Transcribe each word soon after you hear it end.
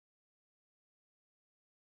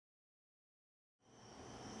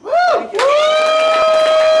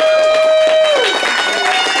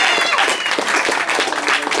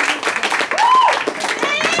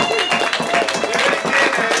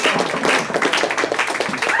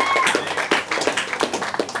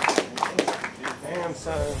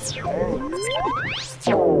Those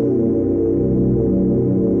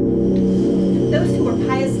who were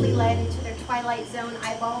piously led into their Twilight Zone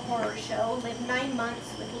eyeball horror show lived 9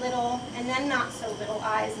 months with little and then not so little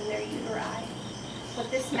eyes in their uteri.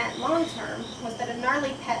 What this meant long term was that a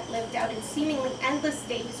gnarly pet lived out in seemingly endless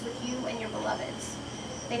days with you and your beloveds.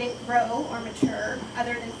 They didn't grow or mature,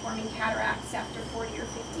 other than forming cataracts after 40 or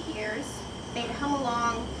 50 years. They'd hum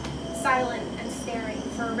along, silent and staring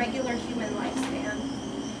for a regular human lifespan,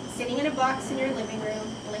 sitting in a box in your living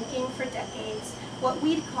room, blinking for decades, what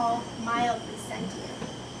we'd call mildly sentient.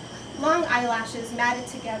 Long eyelashes matted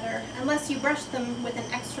together, unless you brushed them with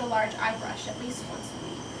an extra large eye brush at least once a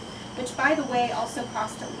week, which, by the way, also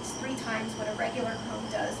cost at least 3 times what a regular comb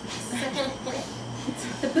does, which is such a hit.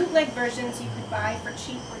 The bootleg versions you could buy for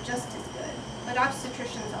cheap were just as good, but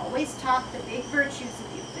obstetricians always talk the big virtues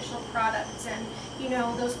of the official products, and, you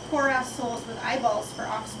know, those poor-ass souls with eyeballs for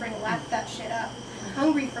offspring lap that shit up,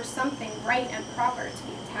 hungry for something right and proper to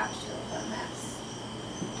be attached to the mess.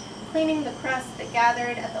 Cleaning the crust that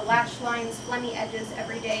gathered at the lash line's phlegmy edges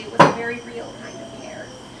every day was a very real kind of care.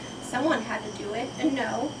 Someone had to do it, and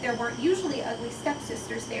no, there weren't usually ugly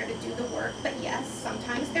stepsisters there to do the work, but yes,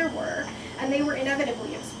 sometimes there were, and they were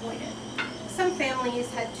inevitably exploited. Some families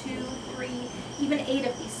had 2, 3, even 8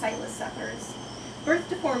 of these sightless suckers. Birth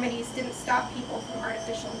deformities didn't stop people from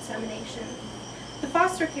artificial insemination. The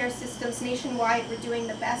foster care systems nationwide were doing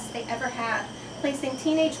the best they ever had, placing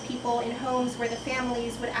teenage people in homes where the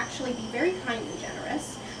families would actually be very kind and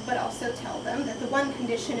generous, but also tell them that the one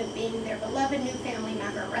condition of being their beloved new family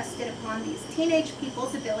member rested upon these teenage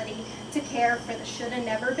people's ability to care for the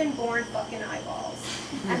shoulda-never-been-born fucking eyeballs.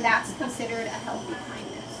 And that's considered a healthy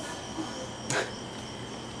kindness.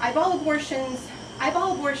 Eyeball abortion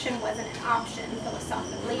wasn't an option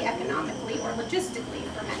philosophically, economically, or logistically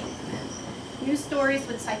for many women. News stories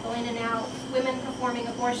would cycle in and out, women performing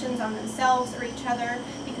abortions on themselves or each other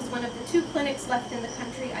because one of the 2 clinics left in the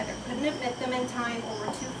country either couldn't admit them in time or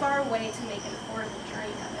were too far away to make an affordable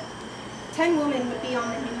journey of it. 10 women would be on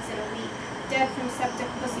the news in a week, dead from septic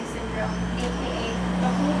pussy syndrome, aka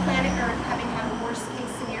the whole planet Earth having had a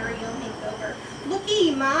worst-case scenario makeover.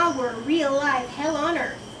 Looky, ma, we're real life hell on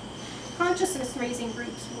Earth. Consciousness-raising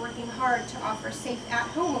groups were working hard to offer safe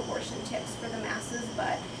at-home abortion tips for the masses,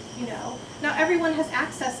 but, you know, not everyone has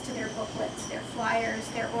access to their booklets, their flyers,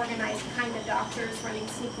 their organized kind of doctors running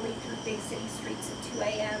sneakily through big city streets at 2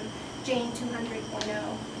 a.m., Jane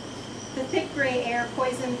 200.0. The thick gray air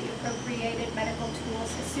poisoned the appropriated medical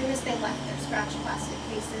tools as soon as they left their scratched plastic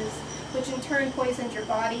cases, which in turn poisoned your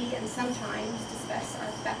body, and sometimes,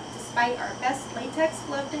 despite our best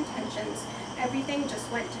latex-gloved intentions, everything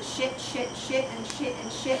just went to shit, shit, shit, and shit,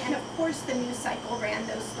 and shit, and of course the news cycle ran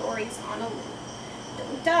those stories on a loop.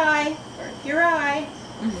 Don't die, birth your eye.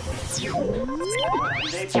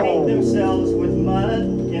 They paint themselves with mud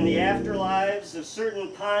in the afterlives of certain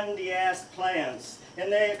pondy-ass plants,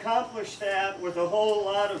 and they accomplish that with a whole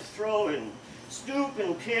lot of throwing. Stoop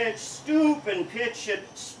and pitch it,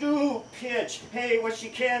 stoop, pitch. Hey, what you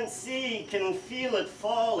can't see can feel it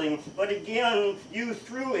falling, but again, you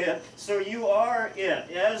threw it, so you are it.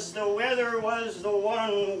 As the weather was the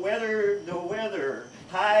one, weathered the weather.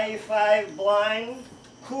 High five blind,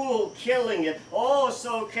 cool, killing it, oh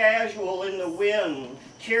so casual in the wind.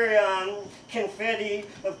 Carry on, confetti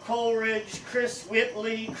of Coleridge, Chris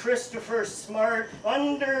Whitley, Christopher Smart.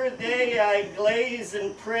 Under they I glaze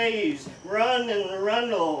and praise, run and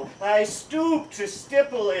runnel. I stoop to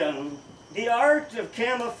stipple in. The art of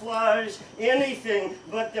camouflage, anything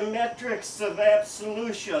but the metrics of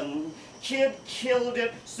absolution. Kid killed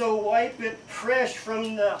it, so wipe it fresh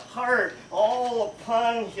from the heart, all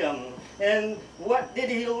upon him. And what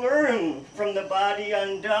did he learn from the body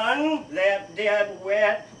undone? That dead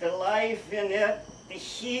wet, the life in it, the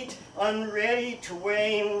heat unready to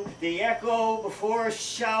wane, the echo before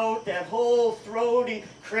shout, that whole throaty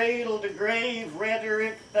cradle to grave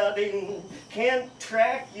rhetoric thudding. Can't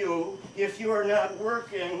track you if you are not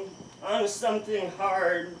working on something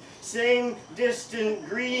hard. Same distant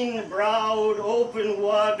green-browed open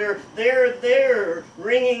water, there,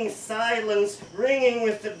 ringing silence, ringing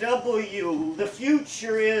with the W. The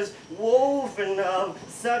future is woven of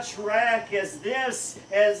such rack as this,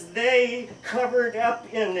 as they, covered up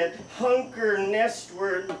in it, hunker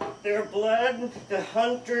nestward. Their blood, the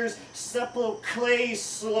hunter's supple clay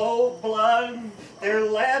slow blood. Their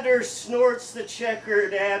ladder snorts the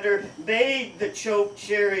checkered adder, bathe the choke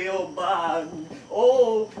cherry bod.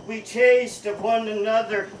 Oh, we taste of one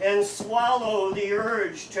another and swallow the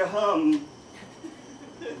urge to hum.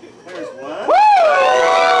 There's one. Woo!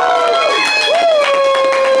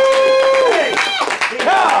 Hey,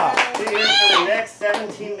 see you for the next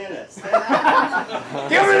 17 minutes. minutes.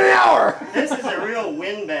 Give it an hour! This is a real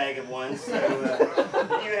windbag of one, so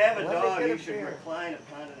if you have a dog, you should recline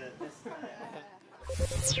upon it at this time.